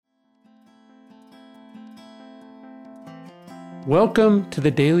Welcome to the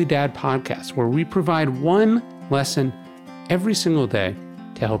Daily Dad Podcast, where we provide one lesson every single day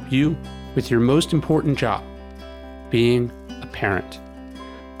to help you with your most important job, being a parent.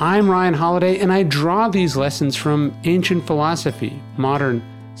 I'm Ryan Holiday, and I draw these lessons from ancient philosophy, modern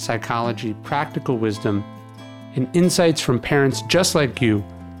psychology, practical wisdom, and insights from parents just like you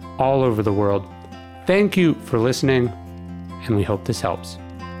all over the world. Thank you for listening, and we hope this helps.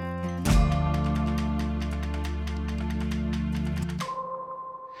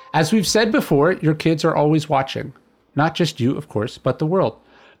 As we've said before, your kids are always watching. Not just you, of course, but the world.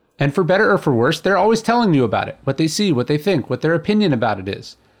 And for better or for worse, they're always telling you about it, what they see, what they think, what their opinion about it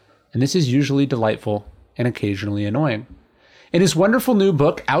is. And this is usually delightful and occasionally annoying. In his wonderful new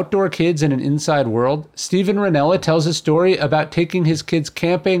book, Outdoor Kids in an Inside World, Steven Rinella tells a story about taking his kids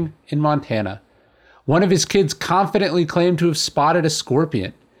camping in Montana. One of his kids confidently claimed to have spotted a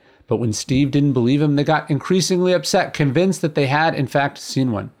scorpion. But when Steve didn't believe him, they got increasingly upset, convinced that they had, in fact,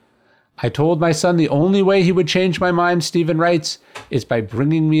 seen one. I told my son the only way he would change my mind, Steven writes, is by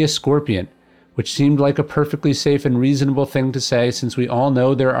bringing me a scorpion, which seemed like a perfectly safe and reasonable thing to say since we all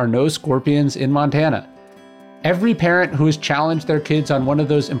know there are no scorpions in Montana. Every parent who has challenged their kids on one of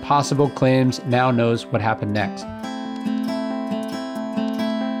those impossible claims now knows what happened next.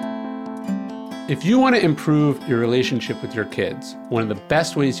 If you want to improve your relationship with your kids, one of the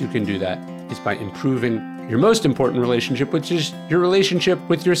best ways you can do that is by improving your most important relationship, which is your relationship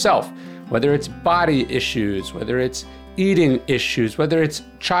with yourself. Whether it's body issues, whether it's eating issues, whether it's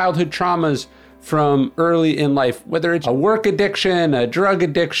childhood traumas from early in life, whether it's a work addiction, a drug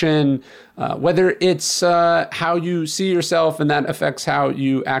addiction, whether it's how you see yourself and that affects how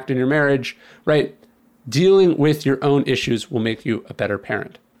you act in your marriage, right? Dealing with your own issues will make you a better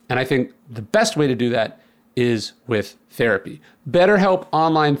parent. And I think the best way to do that is with therapy. BetterHelp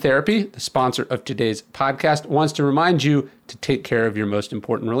Online Therapy, the sponsor of today's podcast, wants to remind you to take care of your most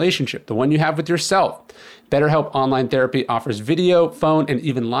important relationship, the one you have with yourself. BetterHelp Online Therapy offers video, phone, and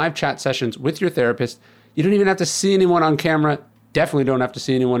even live chat sessions with your therapist. You don't even have to see anyone on camera. Definitely don't have to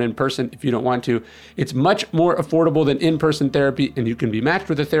see anyone in person if you don't want to. It's much more affordable than in-person therapy, and you can be matched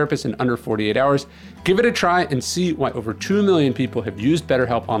with a therapist in under 48 hours. Give it a try and see why over 2 million people have used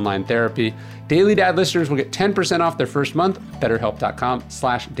BetterHelp Online Therapy. Daily Dad listeners will get 10% off their first month at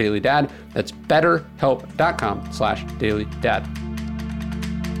BetterHelp.com/DailyDad. That's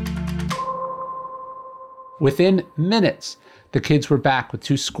BetterHelp.com/DailyDad. Within minutes, the kids were back with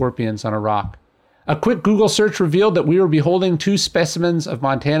 2 scorpions on a rock. A quick Google search revealed that we were beholding 2 specimens of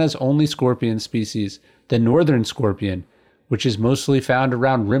Montana's only scorpion species, the northern scorpion, which is mostly found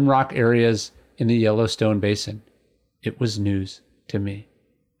around rimrock areas in the Yellowstone Basin. It was news to me.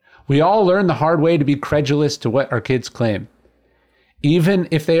 We all learn the hard way to be credulous to what our kids claim. Even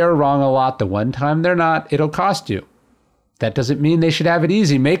if they are wrong a lot, the one time they're not, it'll cost you. That doesn't mean they should have it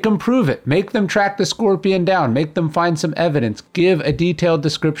easy. Make them prove it. Make them track the scorpion down. Make them find some evidence. Give a detailed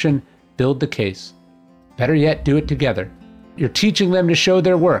description. Build the case. Better yet, do it together. You're teaching them to show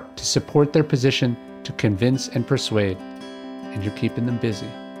their work, to support their position, to convince and persuade, and you're keeping them busy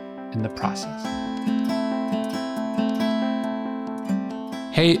in the process.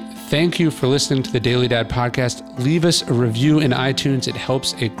 Hey, thank you for listening to the Daily Dad Podcast. Leave us a review in iTunes. It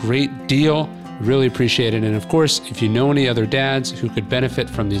helps a great deal. Really appreciate it. And of course, if you know any other dads who could benefit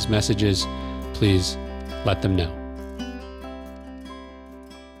from these messages, please let them know.